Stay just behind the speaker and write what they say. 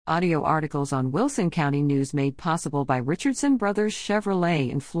Audio articles on Wilson County News made possible by Richardson Brothers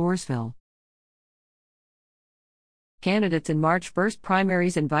Chevrolet in Floresville. Candidates in March 1st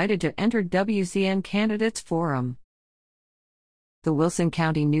primaries invited to enter WCN Candidates Forum. The Wilson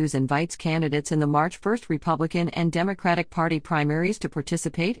County News invites candidates in the March 1st Republican and Democratic Party primaries to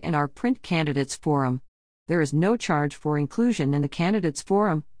participate in our Print Candidates Forum. There is no charge for inclusion in the Candidates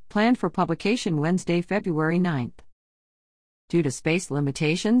Forum, planned for publication Wednesday, February 9th. Due to space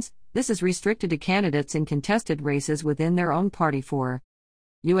limitations, this is restricted to candidates in contested races within their own party for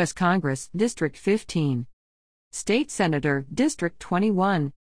U.S. Congress, District 15, State Senator, District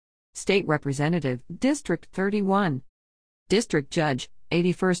 21, State Representative, District 31, District Judge,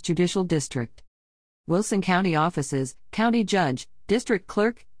 81st Judicial District. Wilson County offices: County Judge, District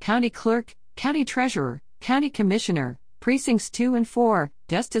Clerk, County Treasurer, County Commissioner, Precincts 2 and 4,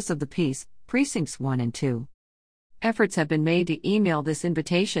 Justice of the Peace, Precincts 1 and 2. Efforts have been made to email this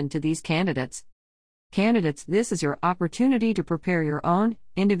invitation to these candidates. Candidates, this is your opportunity to prepare your own,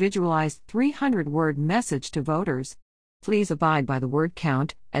 individualized 300-word message to voters. Please abide by the word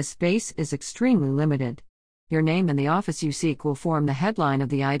count, as space is extremely limited. Your name and the office you seek will form the headline of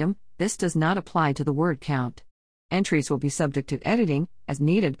the item. This does not apply to the word count. Entries will be subject to editing, as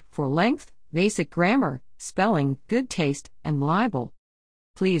needed, for length, basic grammar, spelling, good taste, and libel.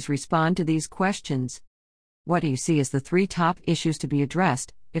 Please respond to these questions. What do you see as the 3 top issues to be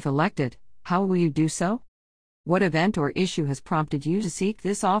addressed, if elected? How will you do so? What event or issue has prompted you to seek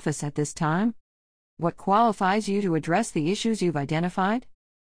this office at this time? What qualifies you to address the issues you've identified?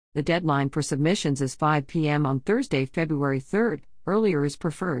 The deadline for submissions is 5 p.m. on Thursday, February 3rd. Earlier is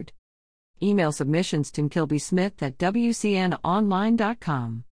preferred. Email submissions to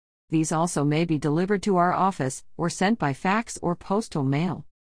kilbysmith@wcnonline.com. These also may be delivered to our office, or sent by fax or postal mail.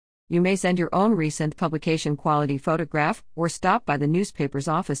 You may send your own recent publication quality photograph, or stop by the newspaper's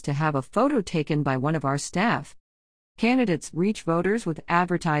office to have a photo taken by one of our staff. Candidates reach voters with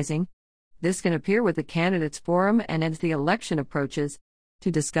advertising. This can appear with the Candidates Forum and as the election approaches.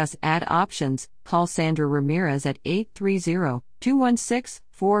 To discuss ad options, call Sandra Ramirez at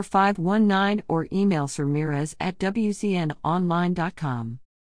 830-216-4519 or email ramirez@wcnonline.com.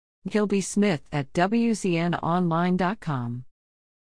 Kilby Smith@wcnonline.com.